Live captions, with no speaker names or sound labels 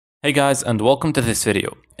Hey guys, and welcome to this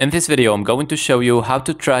video. In this video, I'm going to show you how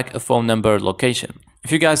to track a phone number location.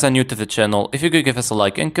 If you guys are new to the channel, if you could give us a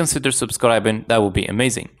like and consider subscribing, that would be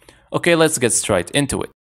amazing. Okay, let's get straight into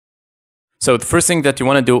it. So the first thing that you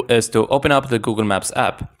want to do is to open up the Google Maps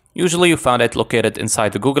app. Usually you find it located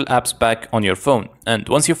inside the Google Apps pack on your phone, and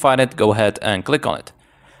once you find it, go ahead and click on it.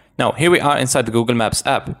 Now here we are inside the Google Maps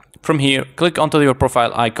app. From here, click onto your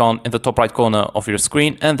profile icon in the top right corner of your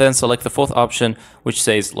screen and then select the fourth option, which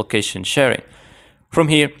says location sharing. From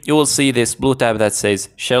here, you will see this blue tab that says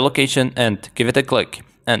share location and give it a click,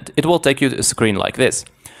 and it will take you to a screen like this.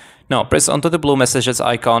 Now press onto the blue messages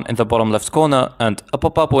icon in the bottom left corner and a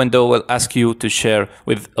pop-up window will ask you to share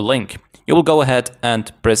with a link. You will go ahead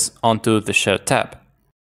and press onto the share tab.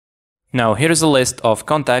 Now here is a list of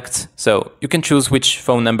contacts, so you can choose which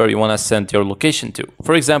phone number you want to send your location to.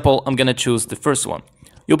 For example, I'm gonna choose the first one.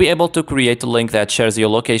 You'll be able to create a link that shares your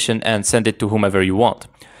location and send it to whomever you want.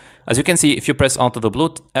 As you can see, if you press onto the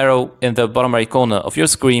blue arrow in the bottom right corner of your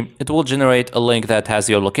screen, it will generate a link that has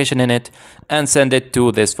your location in it and send it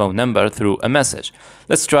to this phone number through a message.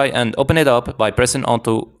 Let's try and open it up by pressing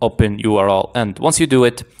onto Open URL, and once you do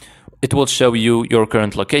it, it will show you your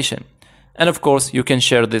current location. And of course, you can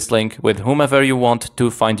share this link with whomever you want to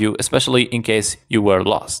find you, especially in case you were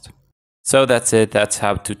lost. So that's it, that's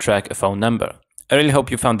how to track a phone number. I really hope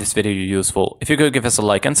you found this video useful. If you could give us a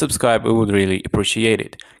like and subscribe, we would really appreciate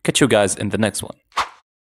it. Catch you guys in the next one.